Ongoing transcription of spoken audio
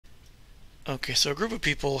Okay, so a group of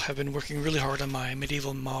people have been working really hard on my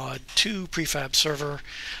Medieval Mod 2 prefab server.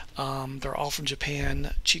 They're all from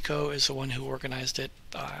Japan. Chico is the one who organized it.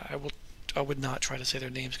 I would not try to say their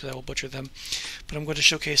names because I will butcher them, but I'm going to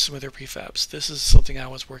showcase some of their prefabs. This is something I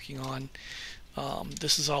was working on.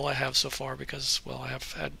 This is all I have so far because, well, I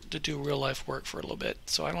have had to do real life work for a little bit,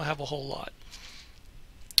 so I don't have a whole lot.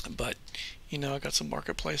 But, you know, I got some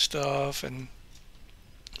marketplace stuff and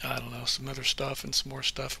I don't know, some other stuff and some more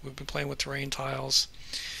stuff. We've been playing with terrain tiles,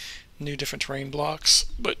 new different terrain blocks.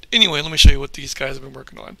 But anyway, let me show you what these guys have been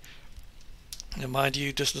working on. And mind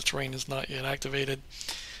you, distance terrain is not yet activated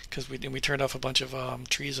because we turned off a bunch of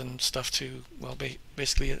trees and stuff to, well,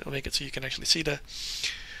 basically it'll make it so you can actually see the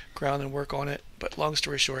ground and work on it. But long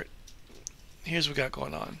story short, here's what we got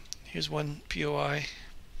going on. Here's one POI. I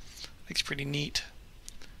think it's pretty neat.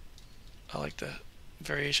 I like the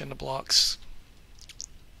variation of blocks.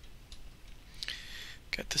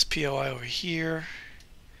 Got this POI over here,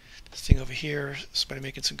 this thing over here, somebody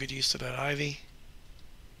making some good use of that ivy.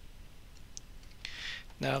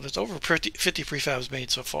 Now there's over 50 prefabs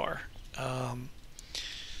made so far,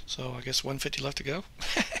 so I guess 150 left to go.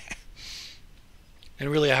 And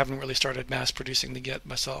really I haven't really started mass producing them yet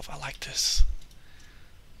myself. I like this.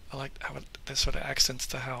 I like how this sort of accents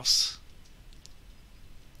the house.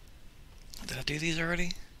 Did I do these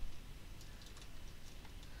already?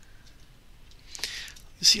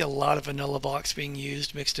 You see a lot of vanilla blocks being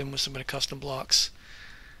used mixed in with some of the custom blocks.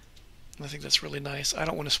 And I think that's really nice. I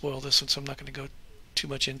don't want to spoil this one, so I'm not going to go too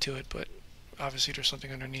much into it, but obviously there's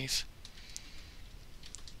something underneath.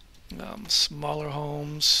 Smaller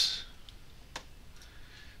homes,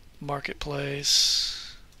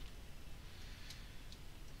 marketplace,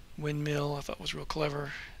 windmill, I thought was real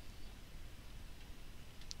clever.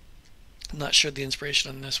 I'm not sure the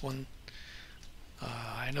inspiration on this one.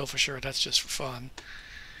 I know for sure that's just for fun.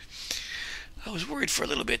 I was worried for a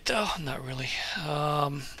little bit though, not really.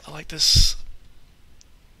 I like this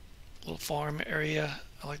little farm area.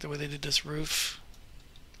 I like the way they did this roof.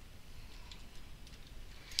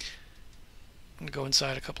 I'm going to go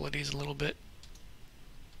inside a couple of these in a little bit.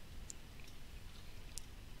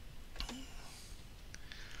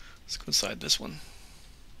 Let's go inside this one.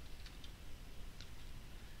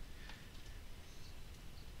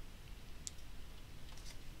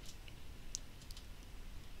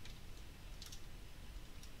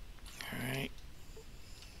 Alright.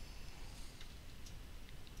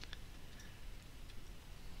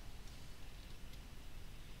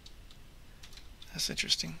 That's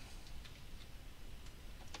interesting.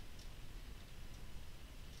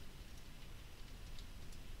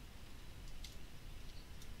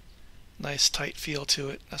 Nice tight feel to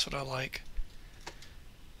it. That's what I like.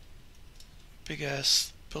 Big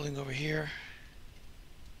ass building over here.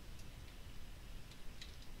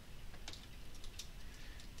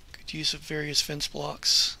 Good use of various fence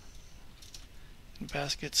blocks and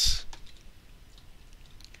baskets.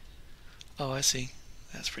 Oh, I see.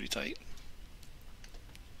 That's pretty tight.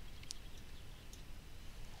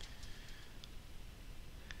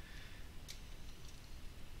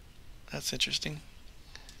 That's interesting.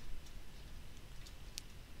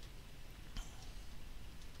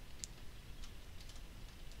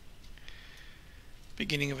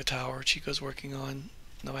 Beginning of a tower Chico's working on.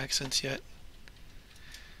 No accents yet.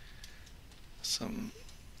 Some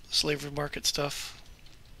slavery market stuff.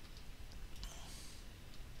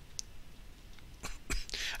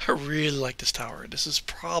 I really like this tower. This is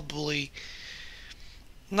probably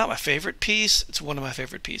not my favorite piece. It's one of my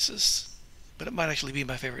favorite pieces, but it might actually be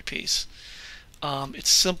my favorite piece. It's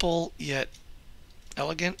simple yet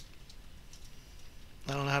elegant.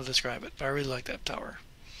 I don't know how to describe it, but I really like that tower.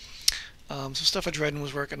 Some stuff Dredden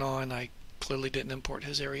was working on, I clearly didn't import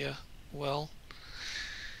his area well.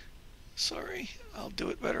 Sorry, I'll do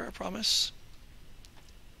it better, I promise.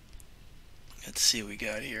 Let's see what we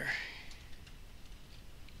got here.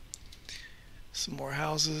 Some more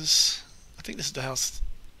houses. I think this is the house.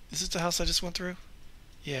 Is this the house I just went through?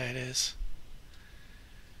 Yeah, it is.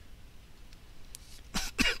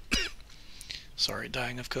 Sorry,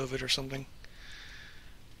 dying of COVID or something.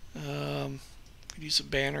 Could use some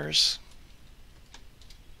banners.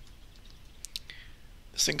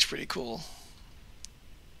 This thing's pretty cool.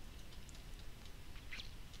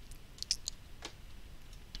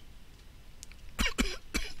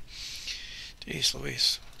 Jeez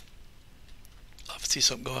Louise. Love to see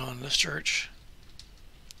something going on in this church.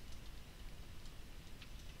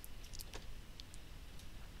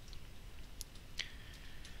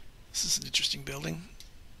 This is an interesting building.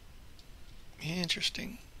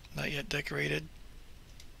 Interesting. Not yet decorated.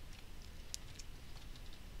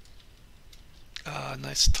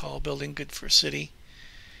 nice tall building, good for a city.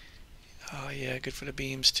 Yeah, good for the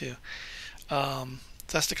beams too.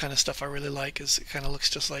 That's the kind of stuff I really like. Is it kind of looks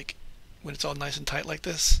just like when it's all nice and tight like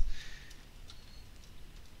this.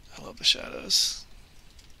 I love the shadows.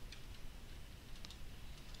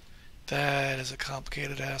 That is a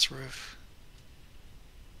complicated ass roof.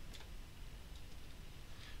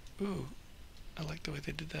 Ooh, I like the way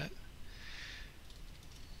they did that.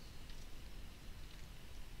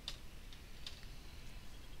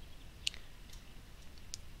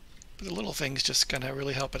 But the little things just kind of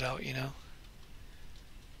really help it out, you know.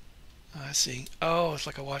 I see. Oh, it's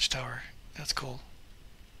like a watchtower. That's cool.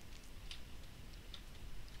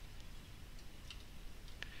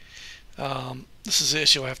 This is the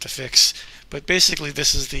issue I have to fix. But basically,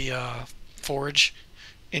 this is the forge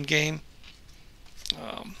in game.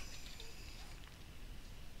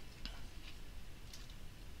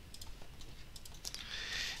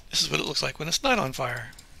 This is what it looks like when it's not on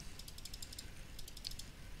fire.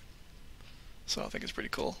 So I think it's pretty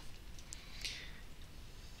cool.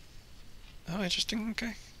 Oh, interesting.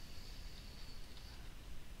 Okay.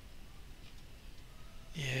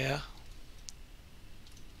 Yeah.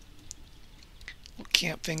 Little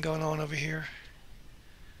camp thing going on over here.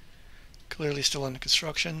 Clearly still under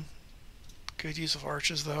construction. Good use of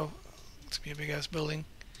arches though. It's gonna be a big ass building.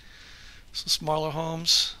 Some smaller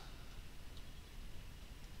homes.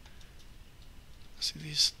 See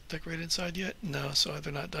these decorated inside yet? No, so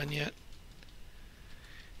they're not done yet.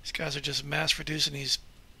 These guys are just mass producing these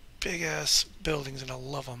big ass buildings and I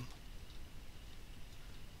love them.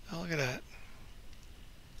 Oh, look at that.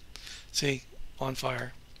 See, on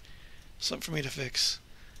fire. Something for me to fix.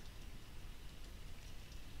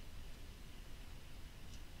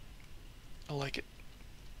 I like it.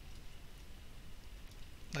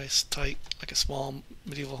 Nice, tight, like a small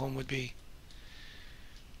medieval home would be.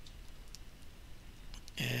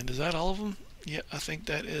 And is that all of them? Yeah, I think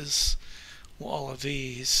that is all of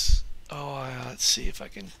these. Oh, let's see if I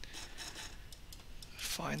can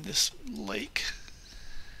find this lake.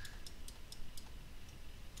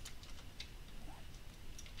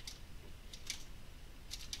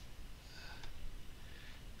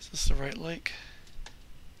 Is this the right lake?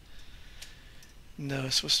 No,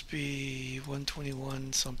 it's supposed to be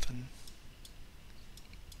 121 something.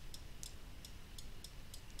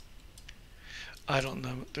 I don't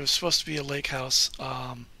know. There's supposed to be a lake house.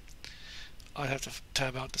 I'd have to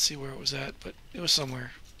tab out to see where it was at, but it was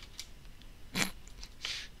somewhere.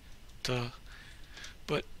 Duh.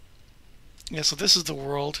 But yeah, so this is the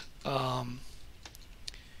world. That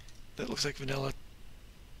looks like vanilla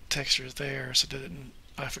textures there. So didn't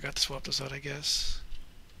I forgot to swap those out, I guess.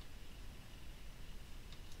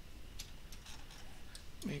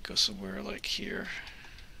 Let me go somewhere like here.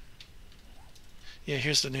 Yeah,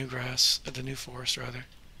 here's the new grass, the new forest rather.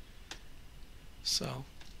 So,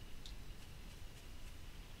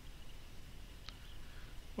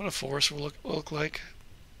 what a forest will look like.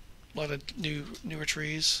 A lot of newer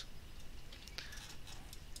trees.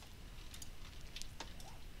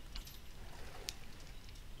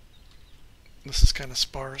 This is kind of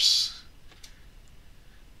sparse.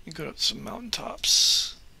 You go up some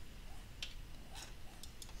mountaintops.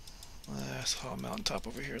 I saw a mountaintop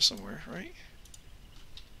over here somewhere, right?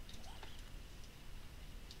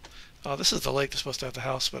 Oh, this is the lake that's supposed to have the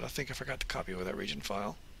house, but I think I forgot to copy over that region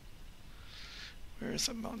file. Where is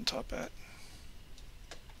that mountaintop at?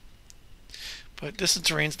 But distance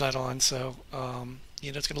terrain's not on, so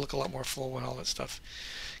you know, it's going to look a lot more full when all that stuff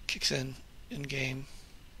kicks in game.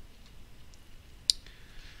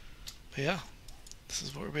 But yeah, this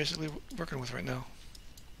is what we're basically working with right now.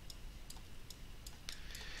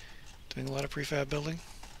 Doing a lot of prefab building.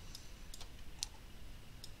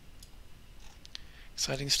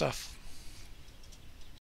 Exciting stuff.